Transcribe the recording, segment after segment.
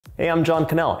Hey, I'm John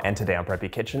Cannell, and today on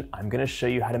Preppy Kitchen, I'm gonna show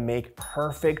you how to make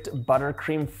perfect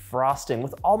buttercream frosting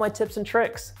with all my tips and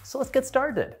tricks. So let's get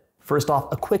started. First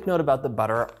off, a quick note about the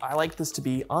butter. I like this to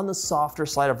be on the softer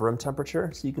side of room temperature.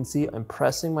 So you can see I'm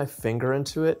pressing my finger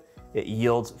into it. It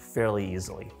yields fairly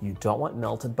easily. You don't want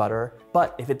melted butter,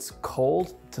 but if it's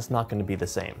cold, it's just not gonna be the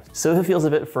same. So if it feels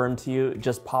a bit firm to you,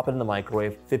 just pop it in the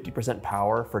microwave, 50%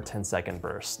 power for 10-second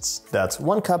bursts. That's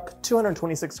 1 cup,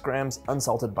 226 grams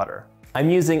unsalted butter. I'm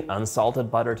using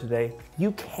unsalted butter today.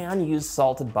 You can use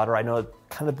salted butter. I know it's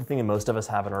kind of the thing that most of us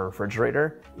have in our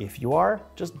refrigerator. If you are,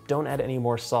 just don't add any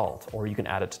more salt, or you can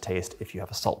add it to taste if you have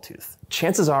a salt tooth.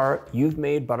 Chances are you've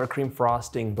made buttercream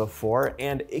frosting before,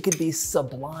 and it could be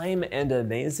sublime and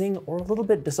amazing, or a little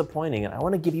bit disappointing. And I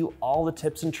wanna give you all the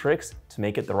tips and tricks to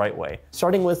make it the right way.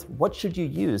 Starting with, what should you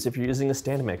use if you're using a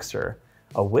stand mixer?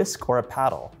 A whisk or a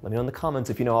paddle? Let me know in the comments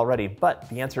if you know already, but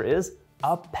the answer is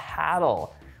a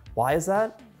paddle. Why is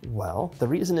that? Well, the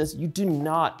reason is you do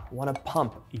not want to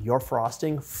pump your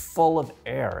frosting full of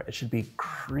air. It should be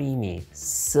creamy,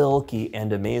 silky,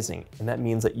 and amazing. And that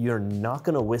means that you're not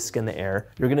going to whisk in the air.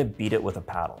 You're going to beat it with a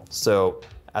paddle. So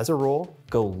as a rule,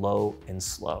 go low and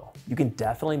slow. You can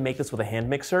definitely make this with a hand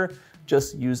mixer.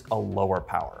 Just use a lower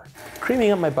power.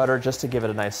 Creaming up my butter just to give it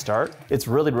a nice start. It's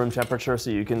really room temperature, so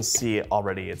you can see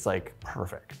already it's like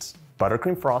perfect.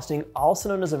 Buttercream frosting, also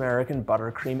known as American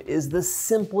buttercream, is the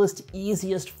simplest,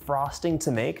 easiest frosting to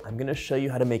make. I'm gonna show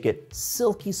you how to make it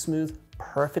silky smooth,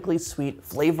 perfectly sweet,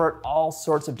 flavor it all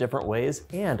sorts of different ways,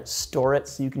 and store it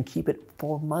so you can keep it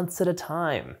for months at a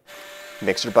time.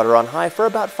 Mix your butter on high for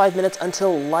about 5 minutes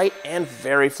until light and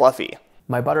very fluffy.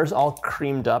 My butter's all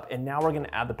creamed up, and now we're gonna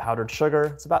add the powdered sugar.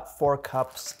 It's about 4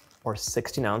 cups or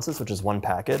 16 ounces, which is 1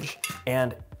 package.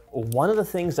 And one of the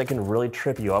things that can really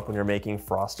trip you up when you're making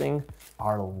frosting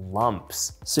are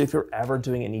lumps. So if you're ever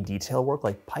doing any detail work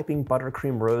like piping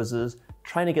buttercream roses,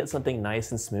 trying to get something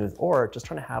nice and smooth, or just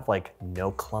trying to have like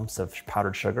no clumps of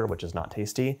powdered sugar, which is not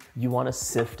tasty, you wanna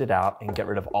sift it out and get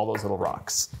rid of all those little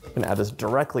rocks. I'm gonna add this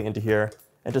directly into here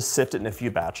and just sift it in a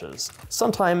few batches.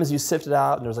 Sometimes you sift it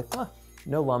out and there's like,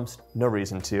 no lumps, no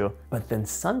reason to. But then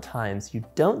sometimes you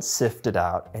don't sift it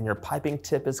out and your piping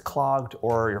tip is clogged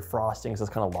or your frosting is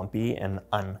just kind of lumpy and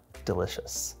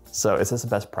undelicious. So it's just the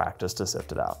best practice to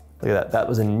sift it out. Look at that, that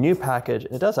was a new package.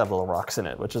 It does have little rocks in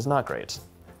it, which is not great.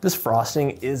 This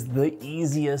frosting is the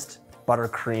easiest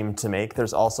buttercream to make.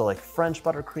 There's also like French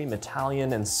buttercream,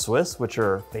 Italian, and Swiss, which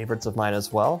are favorites of mine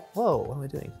as well. Whoa, what am I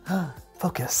doing?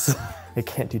 Focus. It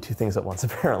can't do 2 things at once,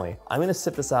 apparently. I'm gonna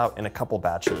sip this out in a couple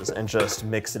batches and just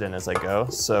mix it in as I go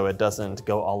so it doesn't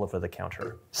go all over the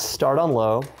counter. Start on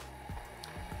low.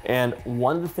 And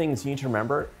one of the things you need to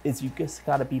remember is you just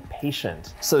gotta be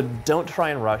patient. So don't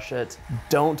try and rush it.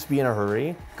 Don't be in a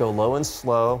hurry. Go low and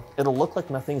slow. It'll look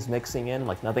like nothing's mixing in,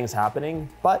 like nothing's happening,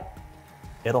 but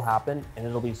it'll happen and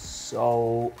it'll be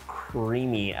so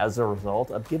creamy as a result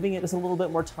of giving it just a little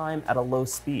bit more time at a low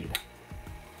speed.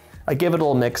 I gave it a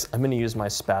little mix. I'm gonna use my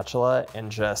spatula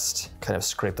and just kind of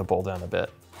scrape the bowl down a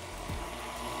bit.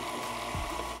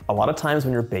 A lot of times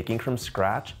when you're baking from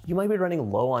scratch, you might be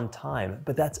running low on time,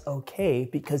 but that's okay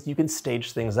because you can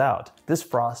stage things out. This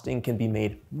frosting can be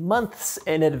made months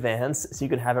in advance so you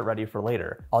can have it ready for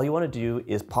later. All you wanna do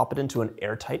is pop it into an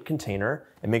airtight container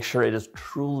and make sure it is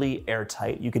truly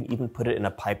airtight. You can even put it in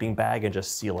a piping bag and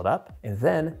just seal it up. And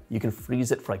then you can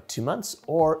freeze it for like 2 months,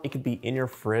 or it could be in your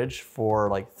fridge for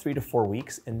like 3 to 4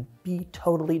 weeks and be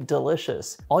totally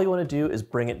delicious. All you wanna do is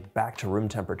bring it back to room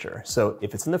temperature. So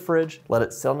if it's in the fridge, let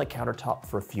it sit on the countertop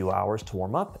for a few hours to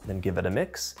warm up, then give it a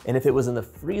mix. And if it was in the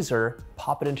freezer,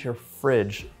 pop it into your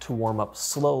fridge to warm up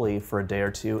slowly for a day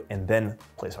or 2, and then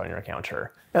place it on your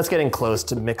counter. That's getting close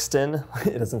to mixed in.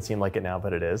 It doesn't seem like it now,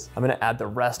 but it is. I'm gonna add the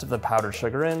rest of the powdered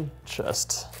sugar in.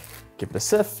 Just give it a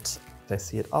sift. I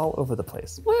see it all over the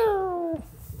place.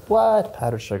 What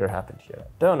powdered sugar happened here?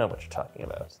 Don't know what you're talking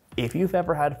about. If you've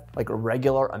ever had like a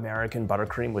regular American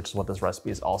buttercream, which is what this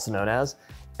recipe is also known as,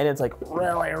 and it's like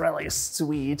really, really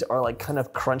sweet or like kind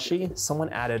of crunchy, someone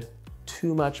added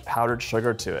too much powdered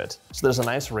sugar to it. So there's a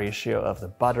nice ratio of the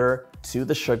butter to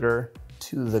the sugar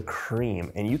to the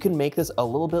cream. And you can make this a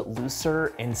little bit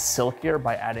looser and silkier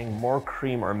by adding more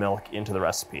cream or milk into the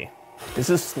recipe.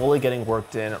 This is slowly getting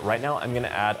worked in. Right now, I'm gonna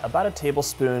add about a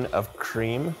tablespoon of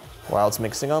cream while it's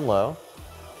mixing on low.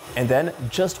 And then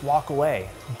just walk away.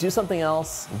 Do something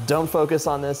else. Don't focus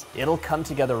on this. It'll come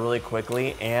together really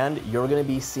quickly and you're gonna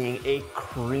be seeing a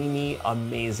creamy,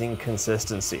 amazing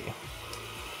consistency.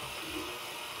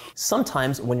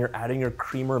 Sometimes when you're adding your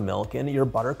cream or milk in, your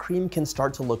buttercream can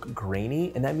start to look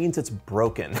grainy, and that means it's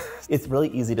broken. It's really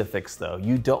easy to fix though.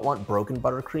 You don't want broken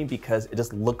buttercream because it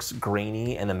just looks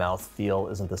grainy and the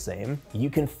mouthfeel isn't the same. You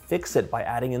can fix it by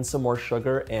adding in some more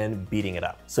sugar and beating it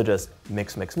up. So just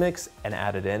mix, mix, mix and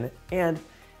add it in. And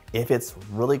if it's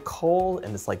really cold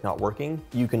and it's like not working,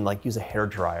 you can like use a hair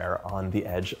dryer on the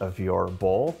edge of your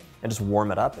bowl and just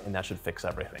warm it up, and that should fix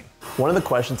everything. One of the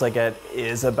questions I get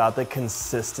is about the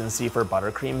consistency for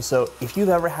buttercream. So if you've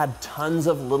ever had tons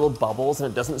of little bubbles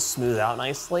and it doesn't smooth out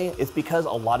nicely, it's because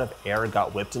a lot of air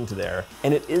got whipped into there,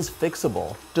 and it is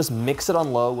fixable. Just mix it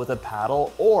on low with a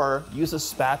paddle or use a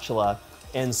spatula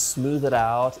and smooth it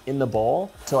out in the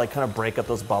bowl to like kind of break up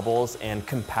those bubbles and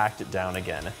compact it down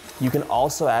again. You can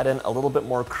also add in a little bit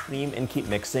more cream and keep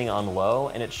mixing on low,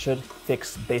 and it should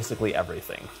fix basically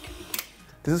everything.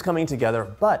 This is coming together,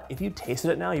 but if you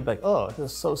tasted it now, you'd be like, oh, this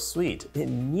is so sweet. It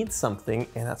needs something,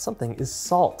 and that something is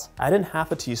salt. Add in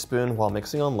half a teaspoon while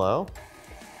mixing on low,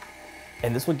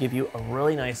 and this will give you a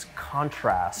really nice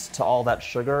contrast to all that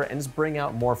sugar and just bring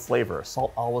out more flavor.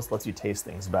 Salt always lets you taste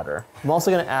things better. I'm also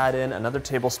gonna add in another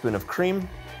tablespoon of cream,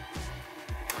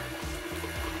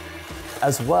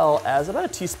 as well as about a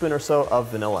teaspoon or so of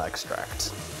vanilla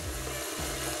extract.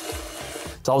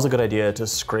 It's always a good idea to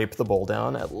scrape the bowl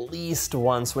down at least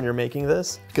once when you're making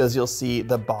this, because you'll see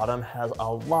the bottom has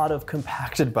a lot of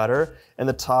compacted butter and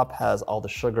the top has all the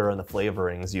sugar and the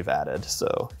flavorings you've added.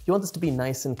 So you want this to be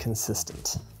nice and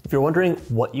consistent. If you're wondering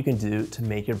what you can do to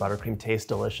make your buttercream taste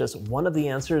delicious, one of the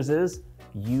answers is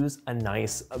use a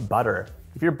nice butter.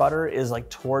 If your butter is like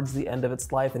towards the end of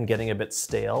its life and getting a bit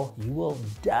stale, you will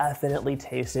definitely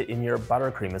taste it in your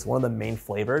buttercream. It's one of the main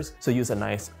flavors. So use a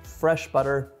nice fresh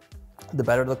butter. The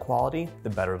better the quality, the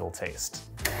better it'll taste.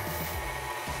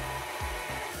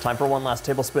 Time for one last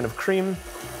tablespoon of cream.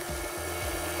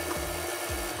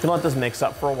 Gonna let this mix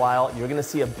up for a while. You're gonna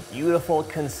see a beautiful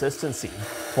consistency.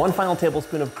 One final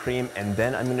tablespoon of cream, and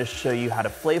then I'm gonna show you how to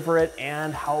flavor it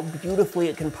and how beautifully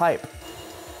it can pipe.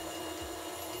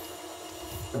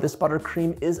 This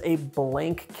buttercream is a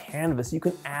blank canvas. You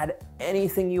can add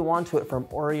anything you want to it, from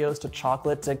Oreos to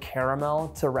chocolate to caramel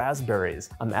to raspberries.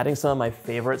 I'm adding some of my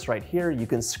favorites right here. You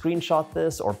can screenshot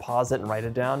this or pause it and write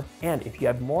it down. And if you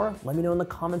have more, let me know in the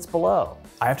comments below.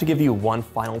 I have to give you one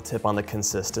final tip on the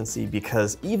consistency,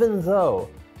 because even though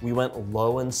we went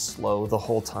low and slow the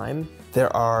whole time,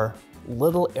 there are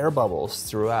little air bubbles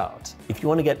throughout. If you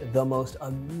want to get the most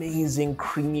amazing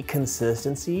creamy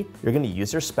consistency, you're going to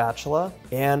use your spatula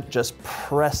and just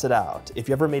press it out. If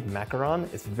you ever made macaron,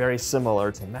 it's very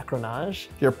similar to macaronage.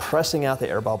 You're pressing out the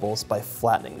air bubbles by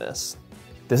flattening this.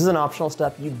 This is an optional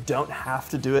step. You don't have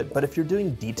to do it, but if you're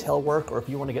doing detail work or if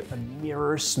you want to get a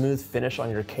mirror smooth finish on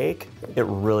your cake, it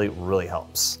really, really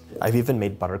helps. I've even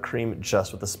made buttercream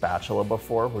just with a spatula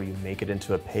before, where you make it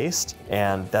into a paste,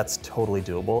 and that's totally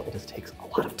doable. It just takes a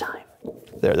lot of time.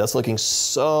 There, that's looking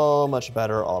so much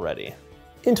better already.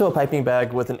 Into a piping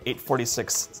bag with an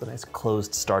 846, it's a nice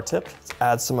closed star tip. Let's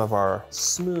add some of our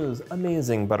smooth,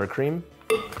 amazing buttercream.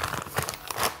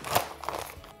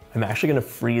 I'm actually gonna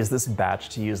freeze this batch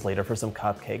to use later for some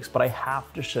cupcakes, but I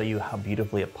have to show you how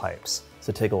beautifully it pipes.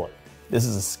 So take a look. This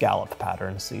is a scallop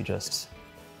pattern, so you just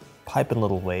pipe in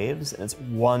little waves, and it's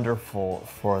wonderful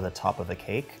for the top of the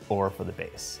cake or for the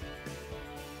base.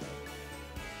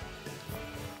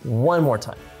 One more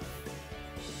time.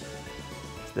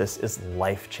 This is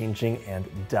life-changing and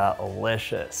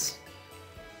delicious.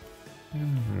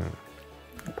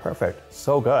 Perfect,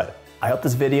 so good. I hope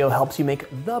this video helps you make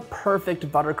the perfect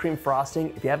buttercream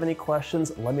frosting. If you have any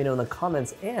questions, let me know in the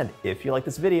comments. And if you like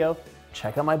this video,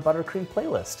 check out my buttercream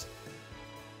playlist.